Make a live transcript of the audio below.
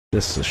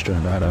This is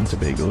Trinidad and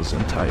Tobago's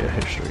entire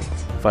history.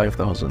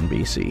 5000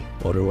 BC,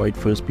 Ottaroid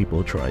First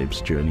People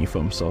tribes journey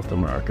from South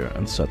America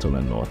and settle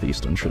in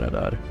northeastern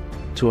Trinidad.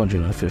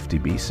 250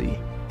 BC,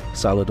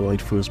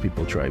 Saladoid First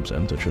People tribes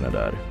enter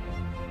Trinidad.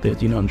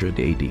 1300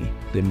 AD,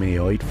 the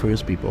Mayoid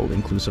First People,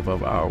 inclusive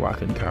of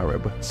Arawak and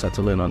Carib,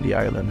 settle in on the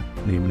island,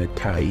 naming it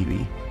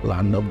Caribe,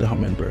 land of the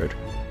hummingbird.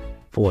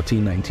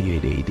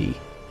 1498 AD,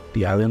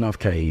 the island of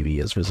Caribe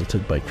is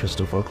visited by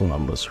Christopher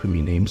Columbus, who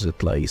renames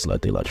it La Isla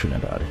de la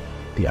Trinidad,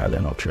 the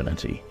island of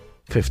Trinity.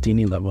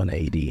 1511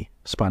 AD,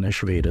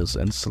 Spanish raiders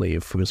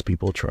enslaved First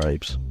People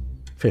tribes.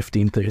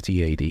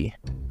 1530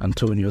 AD,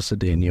 Antonio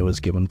Cedeno is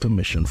given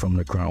permission from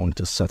the crown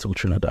to settle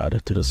Trinidad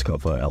to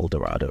discover El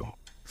Dorado.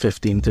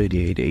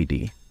 1538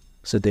 AD,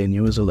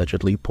 Cedeno is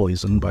allegedly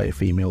poisoned by a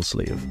female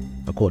slave.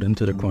 According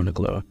to the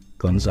chronicler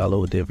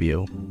Gonzalo de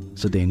Vio,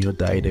 Cedeno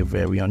died a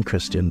very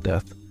unchristian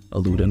death,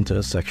 alluding to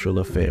a sexual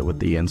affair with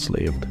the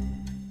enslaved.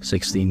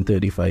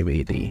 1635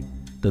 AD,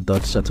 the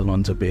Dutch settle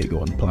on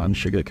Tobago and plant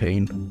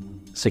sugarcane.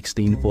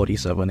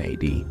 1647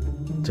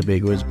 AD,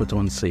 Tobago is put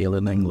on sale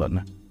in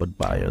England, but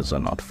buyers are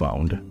not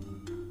found.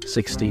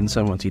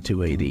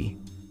 1672 AD,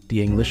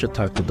 the English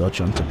attacked the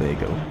Dutch on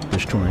Tobago,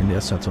 destroying their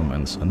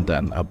settlements and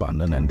then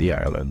abandoning the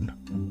island.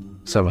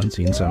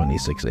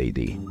 1776 AD,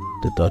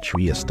 the Dutch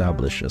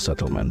re-established a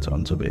settlement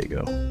on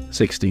Tobago.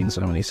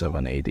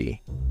 1677 AD,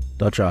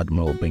 Dutch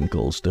Admiral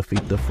Binkels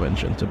defeat the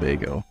French in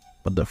Tobago,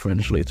 but the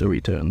French later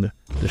returned,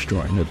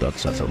 destroying the Dutch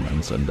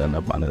settlements and then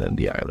abandoning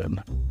the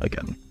island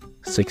again.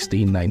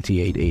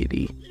 1698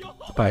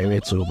 AD,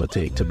 pirates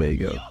overtake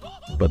Tobago,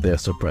 but they're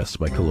suppressed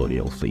by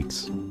colonial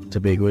fleets.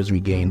 Tobago is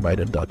regained by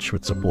the Dutch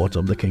with support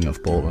of the King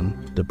of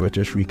Poland. The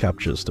British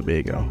recaptures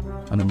Tobago.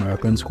 An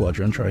American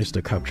squadron tries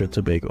to capture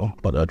Tobago,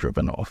 but are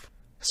driven off.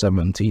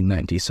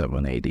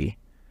 1797 AD,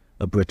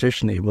 a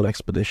British naval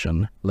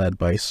expedition led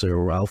by Sir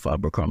Ralph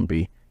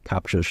Abercrombie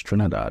captures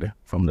Trinidad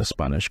from the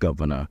Spanish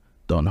governor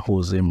Don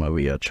Jose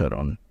Maria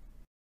Charon.